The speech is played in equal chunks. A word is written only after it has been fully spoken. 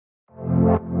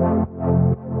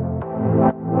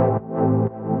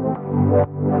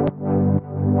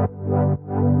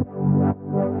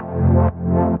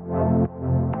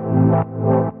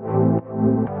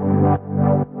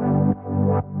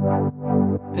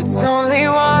It's only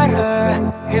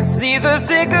water, it's either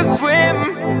sink or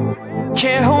swim.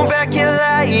 Can't hold back your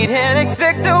light and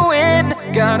expect to win.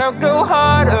 Gotta go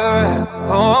harder,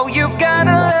 oh, you've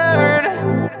gotta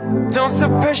learn. Don't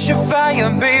suppress your fire,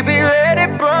 baby, let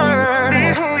it burn. Be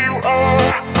who you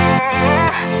are.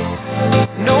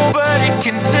 Nobody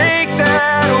can take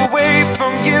that away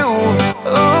from you.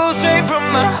 Oh, straight from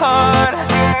the heart.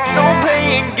 No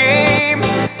playing games.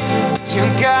 You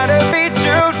gotta be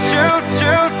true, true,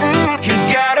 true. You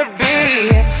gotta be.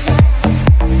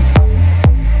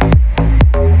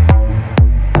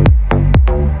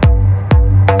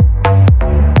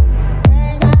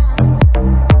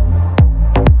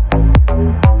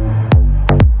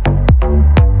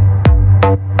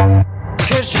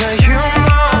 'Cause you're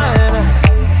human.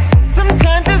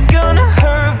 Sometimes it's gonna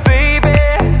hurt, baby.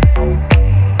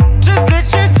 Just let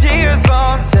your tears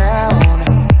fall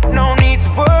down. No need to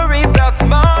worry about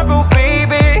tomorrow,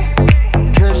 baby.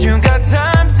 'Cause you got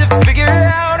time to figure it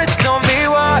out. It's only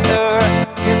water,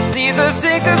 it's either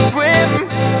sink or swim.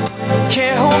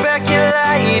 Can't hold back your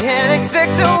light and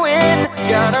expect to win.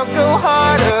 Gotta go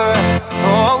harder,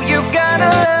 oh, you've gotta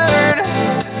learn.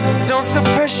 Don't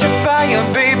suppress your fire,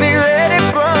 baby, let it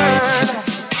burn.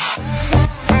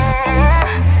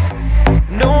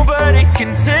 Nobody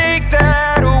can take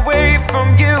that away from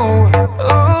you.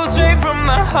 Oh, straight from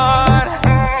the heart.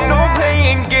 No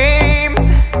playing games.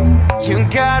 You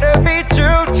gotta be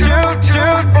true, true,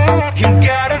 true. You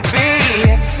gotta be.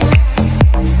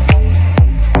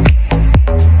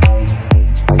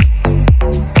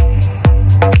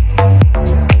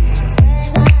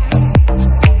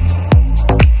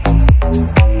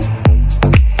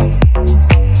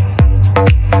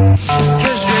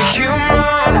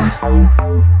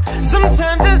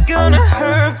 Sometimes it's gonna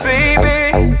hurt,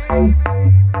 baby.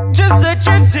 Just let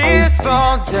your tears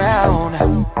fall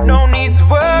down. No need to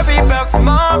worry about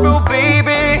tomorrow,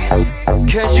 baby.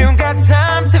 'Cause you got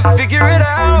time to figure it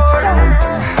out.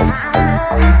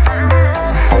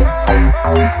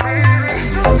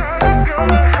 Sometimes it's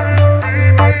gonna hurt,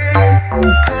 baby.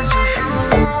 'Cause you're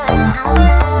human.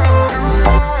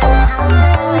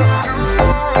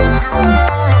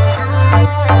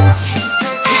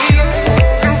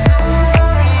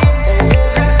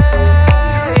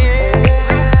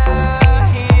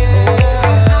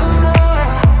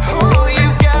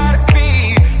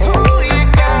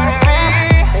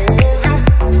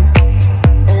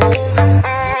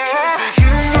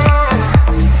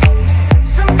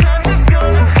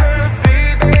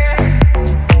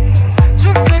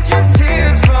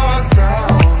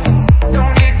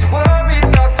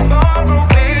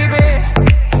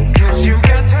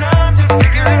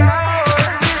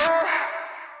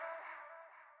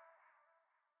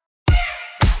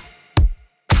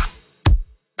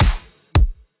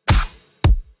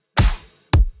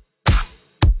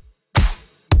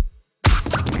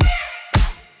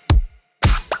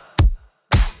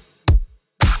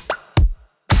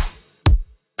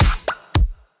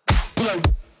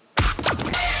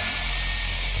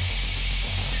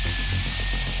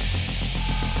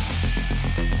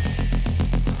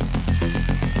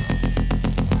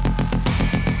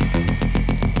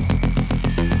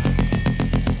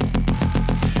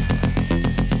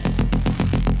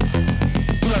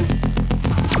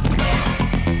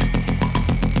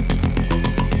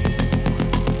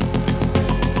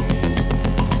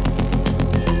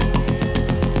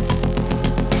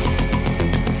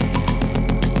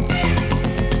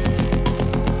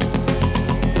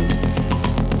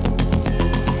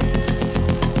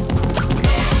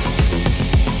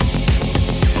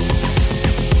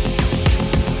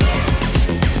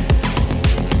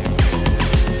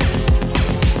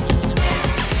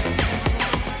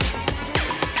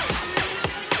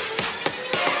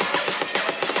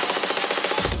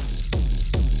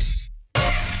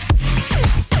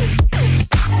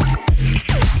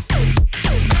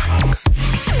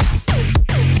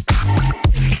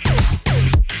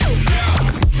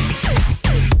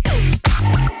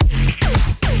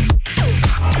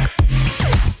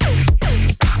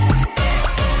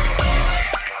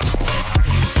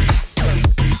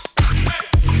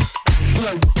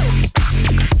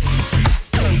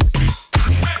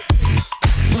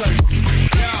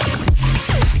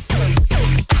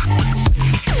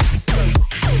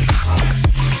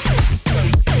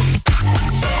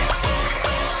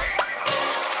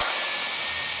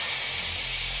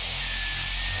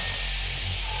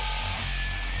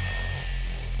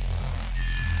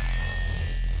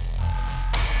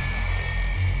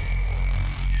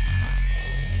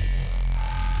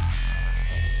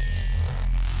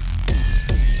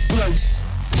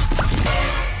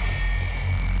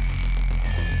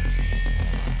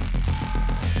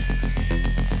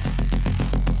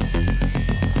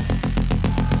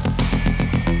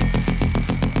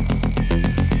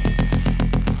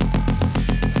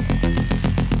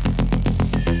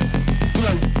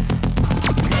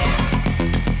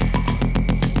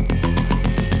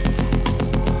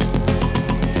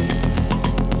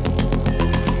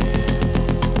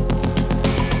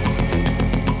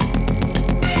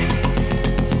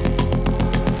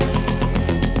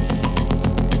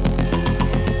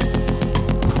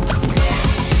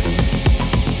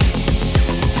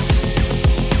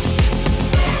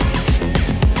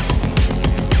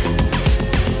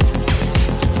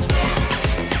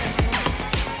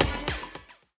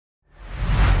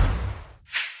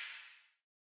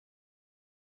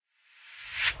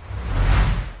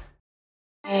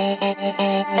 Bikini.